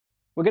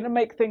We're going to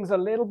make things a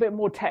little bit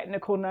more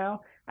technical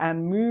now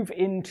and move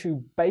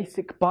into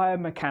basic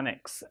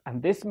biomechanics.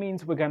 And this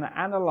means we're going to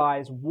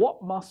analyze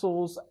what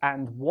muscles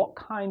and what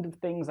kind of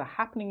things are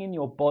happening in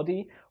your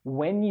body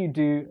when you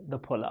do the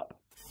pull-up.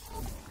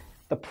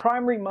 The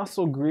primary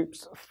muscle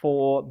groups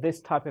for this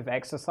type of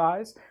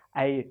exercise,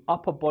 a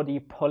upper body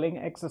pulling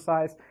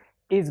exercise,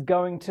 is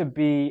going to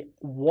be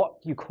what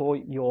you call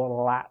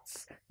your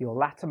lats, your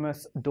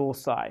latissimus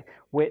dorsi,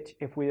 which,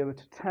 if we were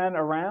to turn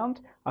around,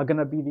 are going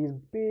to be these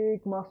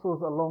big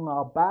muscles along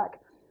our back,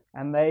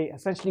 and they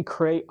essentially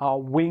create our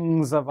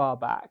wings of our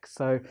back.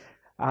 So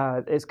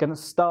it's going to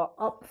start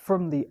up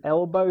from the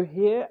elbow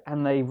here,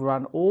 and they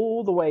run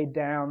all the way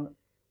down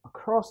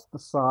across the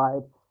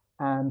side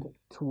and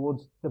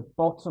towards the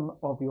bottom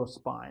of your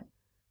spine.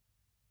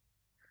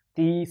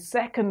 The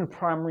second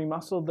primary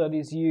muscle that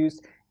is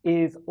used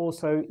is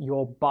also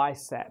your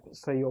bicep.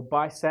 So your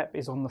bicep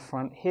is on the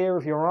front here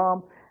of your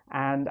arm,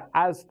 and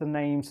as the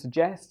name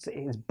suggests, it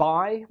is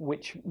bi,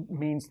 which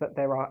means that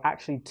there are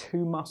actually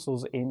two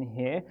muscles in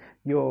here.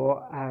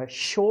 Your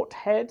short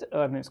head,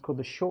 and it's called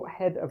the short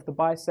head of the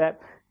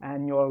bicep,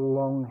 and your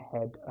long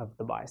head of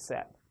the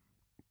bicep.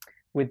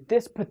 With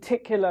this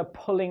particular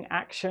pulling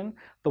action,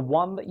 the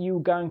one that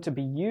you're going to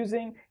be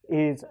using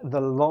is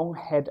the long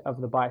head of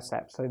the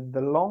bicep. So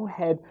the long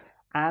head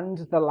and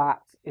the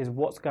lats is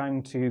what's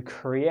going to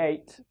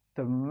create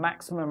the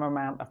maximum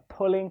amount of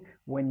pulling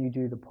when you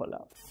do the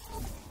pull-up.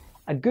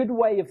 A good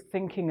way of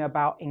thinking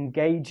about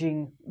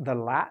engaging the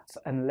lats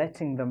and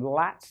letting the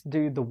lats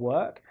do the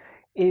work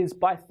is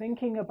by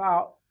thinking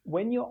about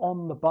when you're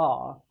on the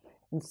bar,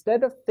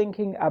 instead of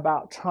thinking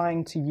about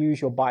trying to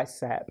use your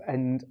bicep,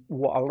 and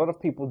what a lot of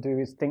people do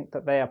is think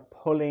that they are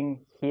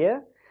pulling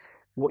here,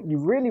 what you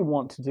really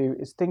want to do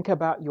is think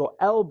about your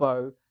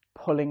elbow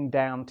pulling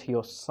down to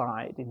your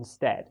side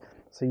instead.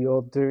 So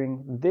you're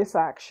doing this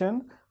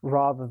action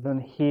rather than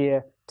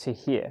here to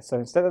here. So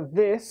instead of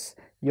this,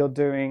 you're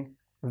doing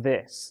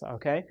this,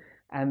 okay?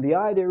 And the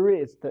idea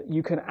is that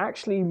you can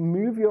actually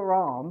move your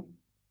arm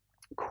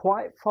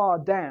quite far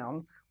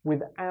down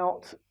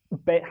without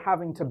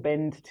having to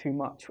bend too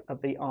much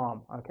at the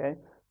arm, okay?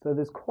 So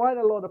there's quite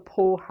a lot of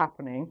pull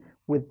happening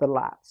with the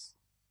lats.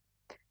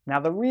 Now,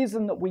 the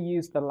reason that we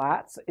use the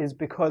lats is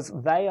because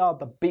they are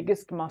the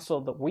biggest muscle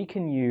that we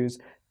can use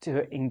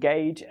to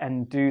engage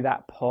and do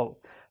that pull.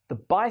 The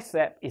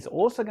bicep is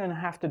also going to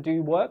have to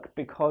do work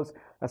because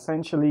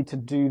essentially to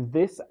do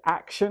this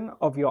action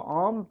of your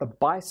arm, the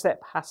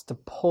bicep has to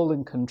pull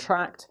and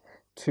contract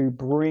to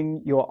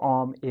bring your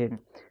arm in.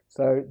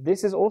 So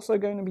this is also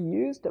going to be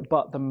used,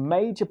 but the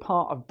major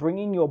part of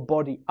bringing your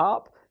body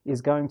up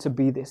is going to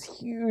be this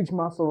huge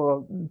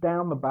muscle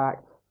down the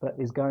back that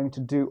is going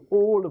to do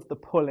all of the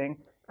pulling,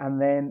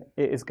 and then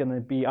it is going to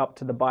be up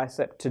to the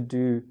bicep to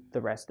do the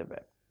rest of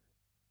it.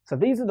 So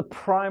these are the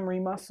primary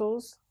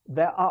muscles.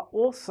 There are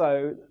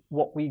also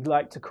what we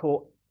like to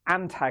call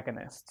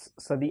antagonists.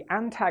 So the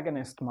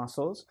antagonist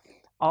muscles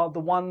are the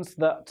ones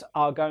that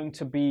are going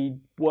to be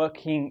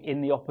working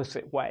in the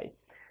opposite way.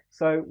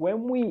 So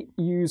when we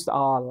use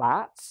our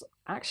lats,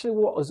 actually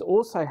what is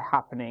also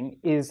happening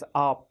is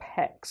our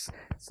pecs.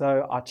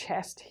 So our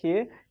chest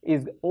here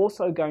is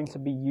also going to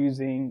be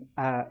using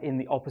in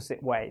the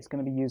opposite way. It's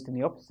going to be used in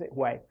the opposite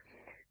way.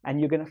 And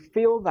you're going to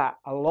feel that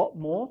a lot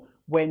more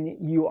when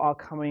you are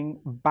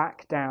coming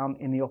back down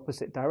in the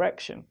opposite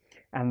direction.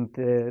 And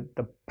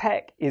the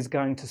pec is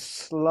going to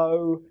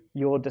slow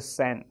your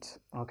descent,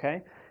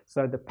 okay?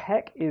 So the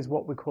pec is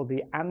what we call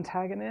the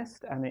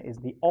antagonist, and it is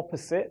the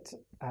opposite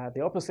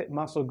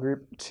muscle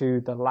group to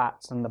the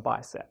lats and the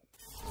bicep.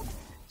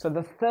 So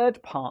the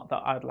third part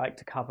that I'd like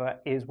to cover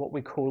is what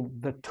we call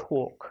the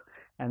torque,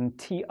 and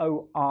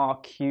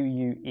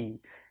T-O-R-Q-U-E.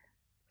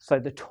 So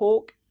the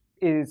torque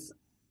is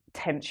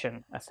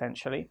tension,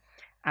 essentially.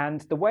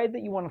 And the way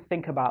that you want to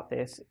think about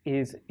this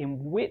is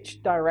in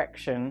which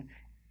direction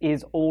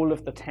is all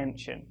of the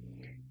tension.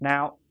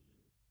 Now,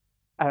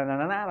 an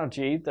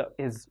analogy that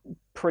is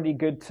pretty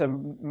good to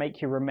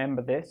make you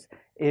remember this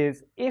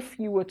is if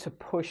you were to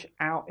push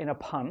out in a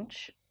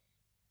punch,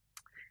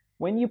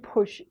 when you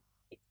push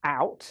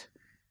out,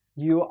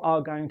 you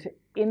are going to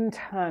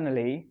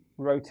internally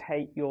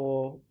rotate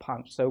your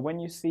punch. So when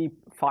you see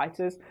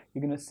fighters,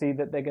 you're going to see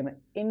that they're going to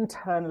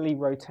internally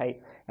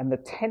rotate, and the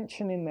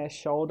tension in their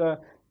shoulder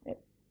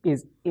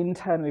is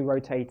internally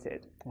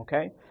rotated,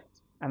 okay?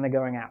 And they're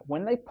going out.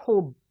 When they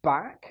pull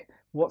back,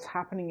 what's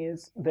happening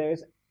is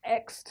there's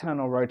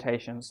external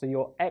rotation. So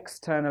you're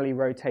externally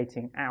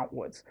rotating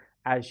outwards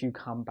as you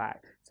come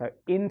back. So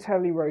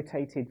internally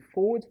rotated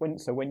forwards.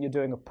 When you're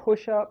doing a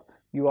push-up,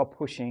 you are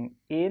pushing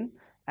in,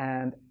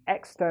 and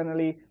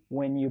externally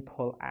when you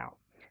pull out.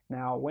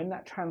 Now, when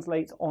that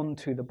translates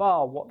onto the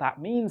bar, what that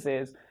means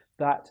is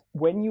that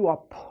when you are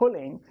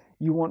pulling,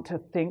 you want to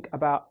think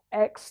about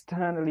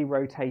externally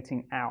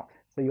rotating out.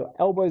 So your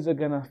elbows are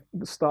going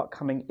to start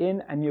coming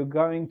in, and you're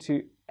going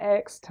to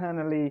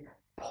externally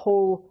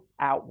pull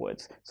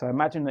outwards. So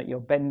imagine that you're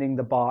bending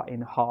the bar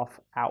in half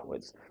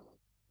outwards.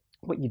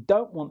 What you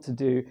don't want to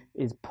do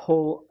is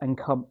pull and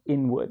come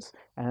inwards.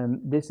 And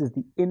this is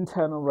the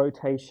internal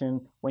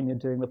rotation when you're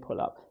doing the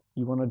pull-up.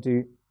 You want to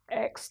do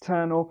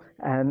external,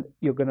 and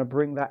you're going to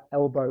bring that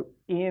elbow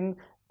in,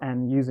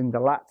 and using the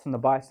lats and the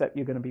bicep,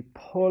 you're going to be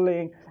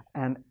pulling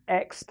and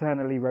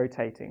externally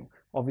rotating.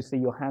 Obviously,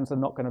 your hands are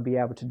not going to be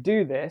able to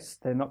do this.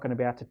 They're not going to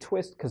be able to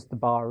twist because the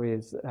bar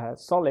is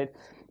solid,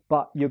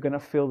 but you're going to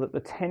feel that the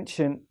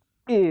tension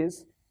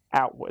is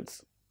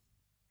outwards.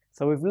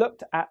 So we've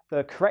looked at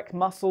the correct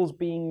muscles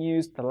being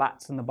used, the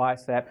lats and the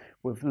bicep.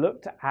 We've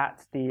looked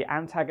at the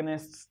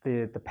antagonists,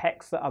 the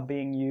pecs that are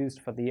being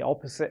used for the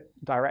opposite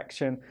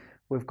direction.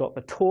 We've got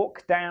the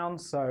torque down,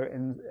 so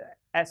in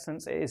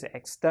essence it is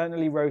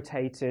externally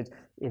rotated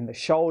in the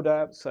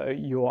shoulder, so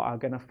you are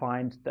going to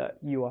find that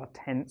you are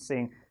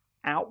tensing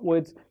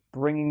outwards,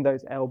 bringing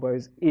those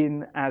elbows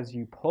in as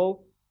you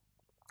pull.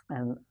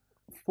 And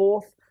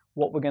fourth,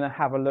 what we're going to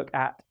have a look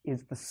at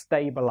is the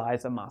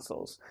stabilizer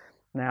muscles.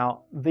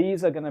 Now,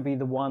 these are going to be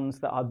the ones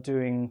that are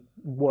doing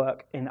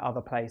work in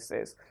other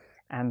places.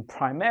 And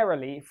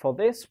primarily for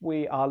this,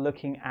 we are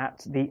looking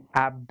at the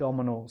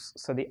abdominals.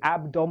 So the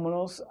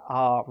abdominals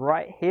are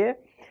right here.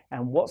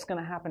 And what's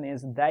going to happen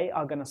is they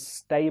are going to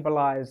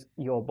stabilize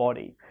your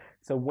body.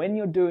 So when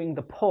you're doing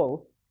the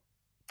pull,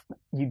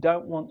 you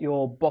don't want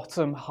your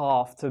bottom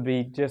half to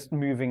be just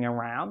moving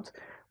around.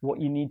 What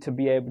you need to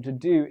be able to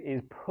do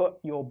is put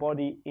your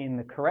body in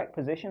the correct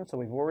position. So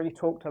we've already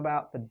talked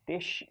about the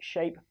dish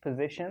shape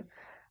position,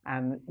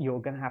 and you're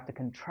going to have to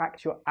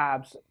contract your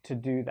abs to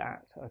do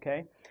that,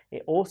 okay?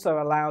 It also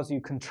allows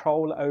you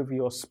control over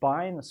your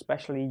spine,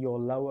 especially your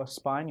lower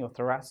spine, your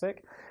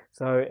thoracic.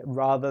 So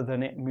rather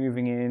than it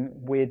moving in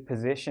weird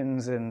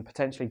positions and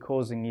potentially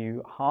causing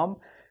you harm,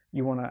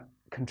 you want to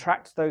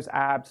contract those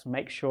abs,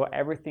 make sure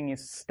everything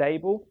is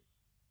stable.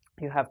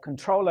 You have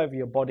control over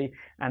your body,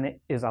 and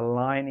it is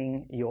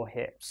aligning your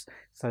hips.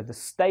 So the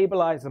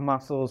stabilizer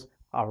muscles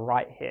are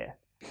right here.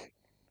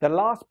 The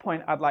last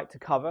point I'd like to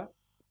cover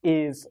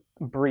is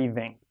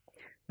breathing.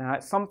 Now,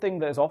 it's something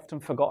that is often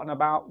forgotten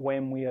about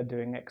when we are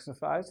doing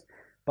exercise,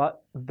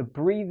 but the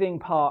breathing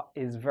part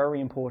is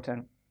very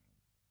important.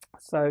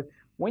 So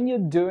when you're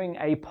doing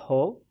a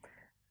pull,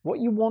 what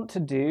you want to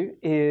do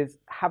is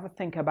have a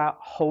think about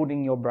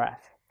holding your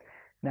breath.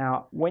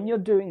 Now, when you're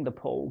doing the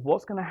pull,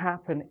 what's going to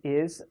happen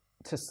is,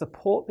 to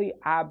support the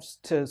abs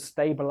to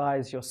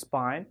stabilize your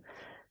spine,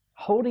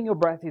 holding your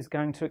breath is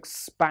going to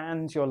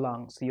expand your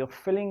lungs. So you're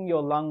filling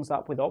your lungs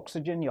up with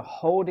oxygen, you're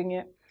holding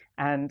it,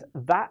 and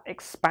that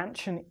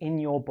expansion in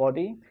your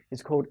body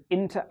is called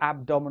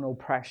inter-abdominal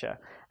pressure.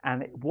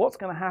 And what's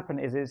going to happen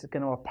is it's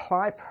going to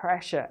apply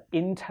pressure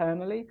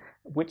internally,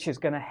 which is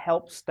going to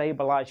help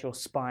stabilize your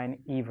spine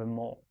even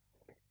more.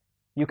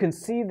 You can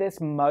see this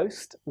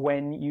most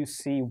when you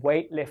see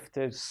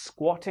weightlifters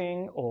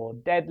squatting or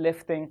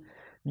deadlifting.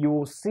 You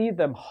will see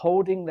them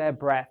holding their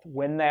breath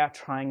when they are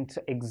trying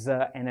to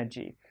exert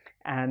energy.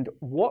 And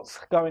what's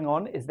going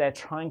on is they're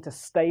trying to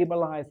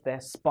stabilize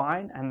their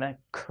spine, and they're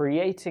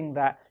creating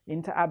that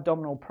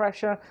inter-abdominal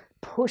pressure,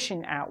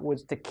 pushing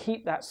outwards to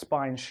keep that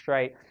spine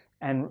straight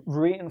and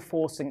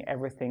reinforcing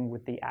everything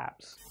with the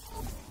abs.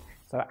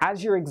 So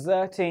as you're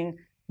exerting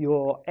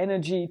your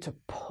energy to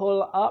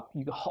pull up,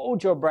 you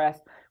hold your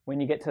breath.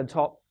 When you get to the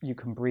top, you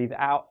can breathe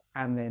out,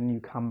 and then you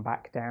come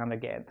back down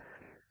again.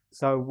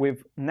 So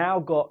we've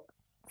now got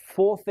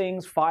 5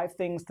 things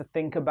to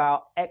think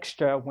about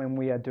extra when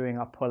we are doing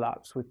our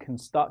pull-ups. We can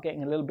start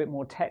getting a little bit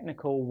more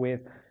technical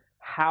with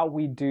how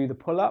we do the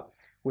pull-up.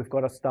 We've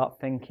got to start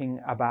thinking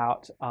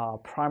about our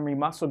primary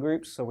muscle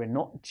groups. So we're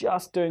not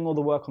just doing all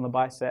the work on the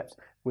biceps,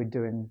 we're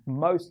doing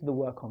most of the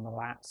work on the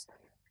lats.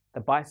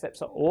 The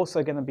biceps are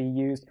also going to be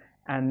used,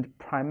 and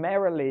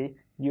primarily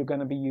you're going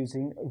to be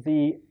using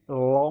the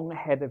long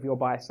head of your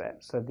bicep.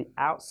 So the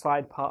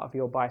outside part of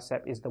your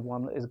bicep is the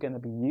one that is going to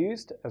be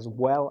used, as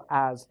well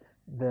as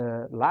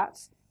the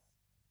lats.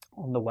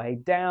 On the way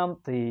down,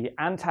 the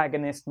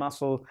antagonist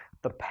muscle,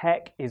 the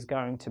pec, is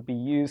going to be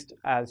used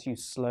as you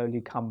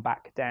slowly come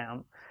back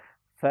down.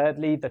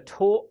 Thirdly, the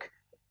torque,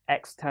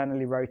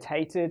 externally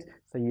rotated,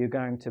 so you're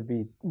going to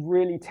be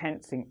really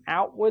tensing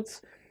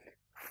outwards.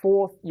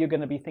 Fourth, you're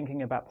going to be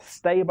thinking about the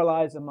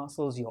stabilizer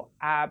muscles, your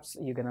abs.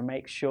 You're going to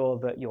make sure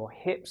that your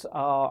hips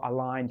are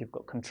aligned, you've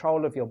got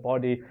control of your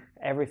body,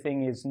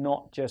 everything is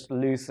not just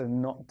loose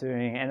and not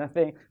doing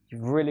anything.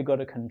 You've really got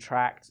to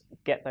contract,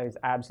 get those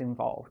abs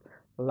involved.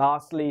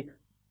 Lastly,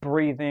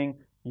 breathing.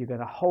 You're going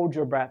to hold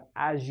your breath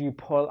as you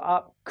pull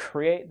up,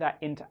 create that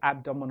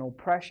inter-abdominal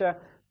pressure,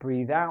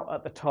 breathe out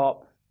at the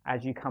top.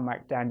 As you come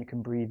back down, you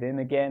can breathe in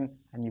again,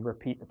 and you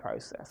repeat the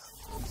process.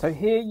 So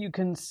here you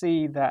can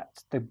see that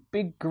the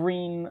big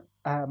green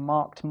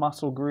marked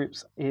muscle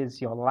groups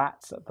is your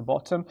lats at the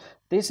bottom.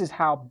 This is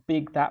how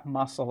big that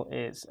muscle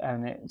is,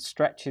 and it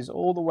stretches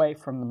all the way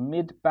from the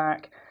mid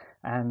back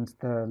and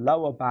the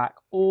lower back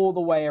all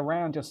the way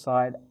around your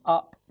side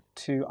up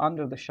to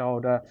under the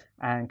shoulder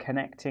and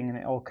connecting, and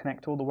it will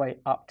connect all the way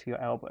up to your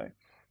elbow.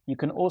 You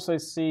can also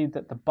see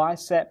that the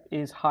bicep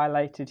is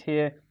highlighted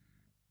here.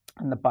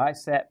 And the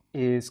bicep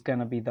is going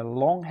to be the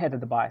long head of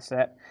the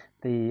bicep,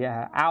 the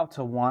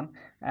outer one,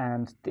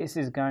 and this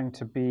is going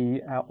to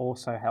be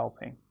also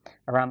helping.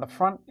 Around the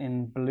front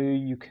in blue,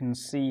 you can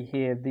see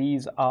here,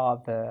 these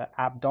are the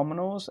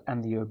abdominals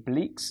and the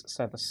obliques,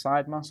 so the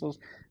side muscles.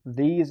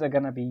 These are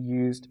going to be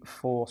used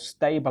for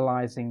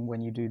stabilizing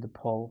when you do the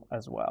pull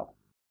as well.